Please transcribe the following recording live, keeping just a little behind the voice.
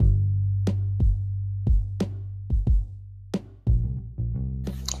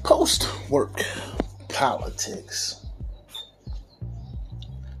Post-work politics.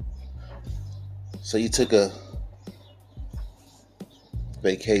 So you took a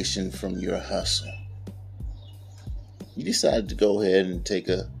vacation from your hustle. You decided to go ahead and take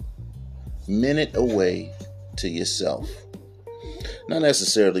a minute away to yourself. Not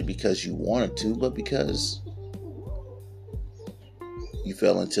necessarily because you wanted to, but because you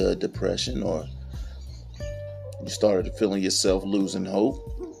fell into a depression or you started feeling yourself losing hope,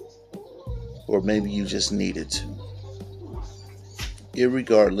 or maybe you just needed to.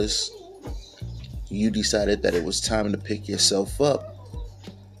 Irregardless, you decided that it was time to pick yourself up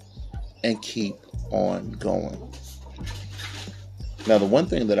and keep on going. Now, the one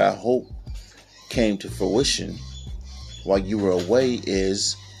thing that I hope came to fruition while you were away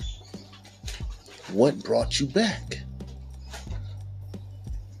is what brought you back.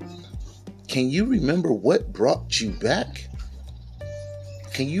 Can you remember what brought you back?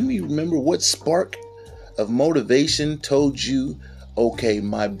 Can you remember what spark of motivation told you, okay,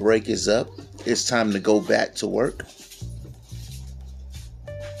 my break is up. It's time to go back to work?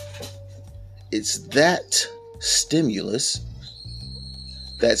 It's that stimulus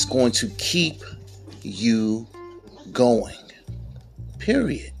that's going to keep you going.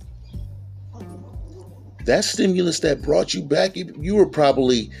 Period. That stimulus that brought you back, you were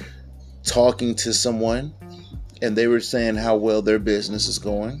probably talking to someone and they were saying how well their business is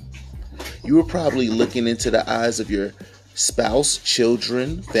going. You were probably looking into the eyes of your spouse,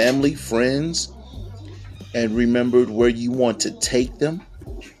 children, family, friends, and remembered where you want to take them.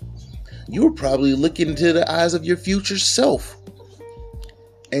 You were probably looking into the eyes of your future self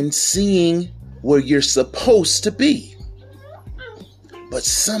and seeing where you're supposed to be. But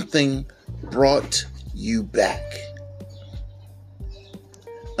something brought you back.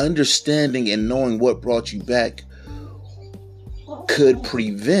 Understanding and knowing what brought you back could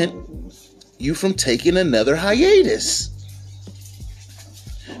prevent you from taking another hiatus.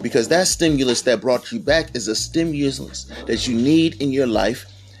 Because that stimulus that brought you back is a stimulus that you need in your life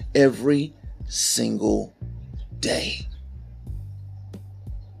every single day.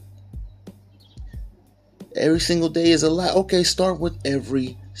 Every single day is a lot. Okay, start with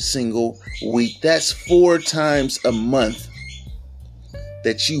every single week. That's 4 times a month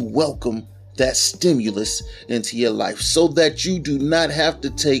that you welcome that stimulus into your life so that you do not have to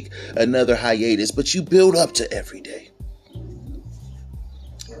take another hiatus, but you build up to every day.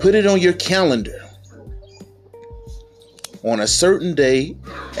 Put it on your calendar. On a certain day,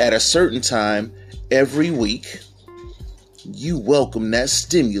 at a certain time, every week, you welcome that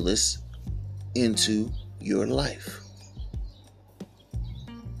stimulus into your life.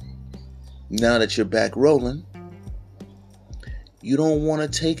 Now that you're back rolling, you don't want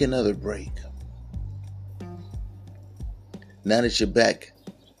to take another break. Now that you're back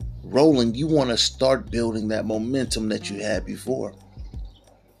rolling, you want to start building that momentum that you had before.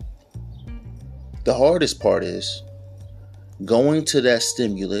 The hardest part is going to that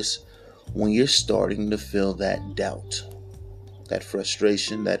stimulus when you're starting to feel that doubt, that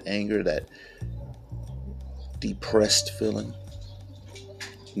frustration, that anger, that depressed feeling.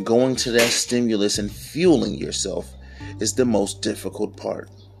 Going to that stimulus and fueling yourself is the most difficult part.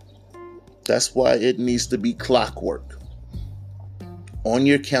 That's why it needs to be clockwork on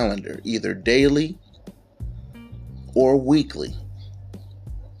your calendar, either daily or weekly.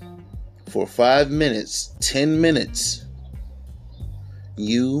 For 5 minutes, 10 minutes,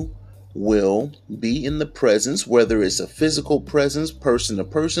 you will be in the presence, whether it's a physical presence, person to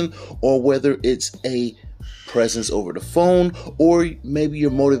person, or whether it's a presence over the phone, or maybe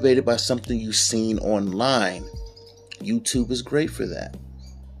you're motivated by something you've seen online. YouTube is great for that.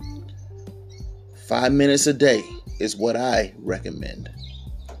 5 minutes a day is what I recommend.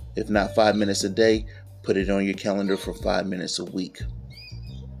 If not 5 minutes a day, put it on your calendar for 5 minutes a week.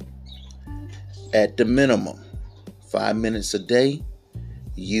 At the minimum, 5 minutes a day,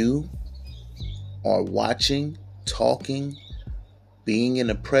 you are watching, talking, being in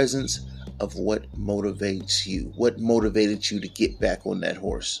the presence of what motivates you. What motivated you to get back on that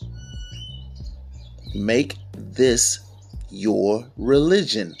horse? Make this your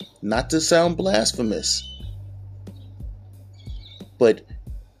religion. Not to sound blasphemous, but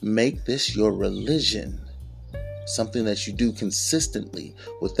make this your religion. Something that you do consistently,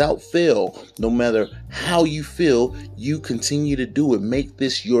 without fail. No matter how you feel, you continue to do it. Make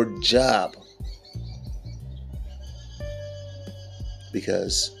this your job.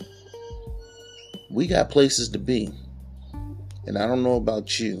 Because we got places to be. And I don't know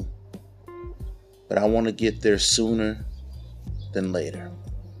about you, but I want to get there sooner than later.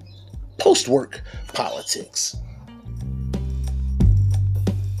 Post-work politics.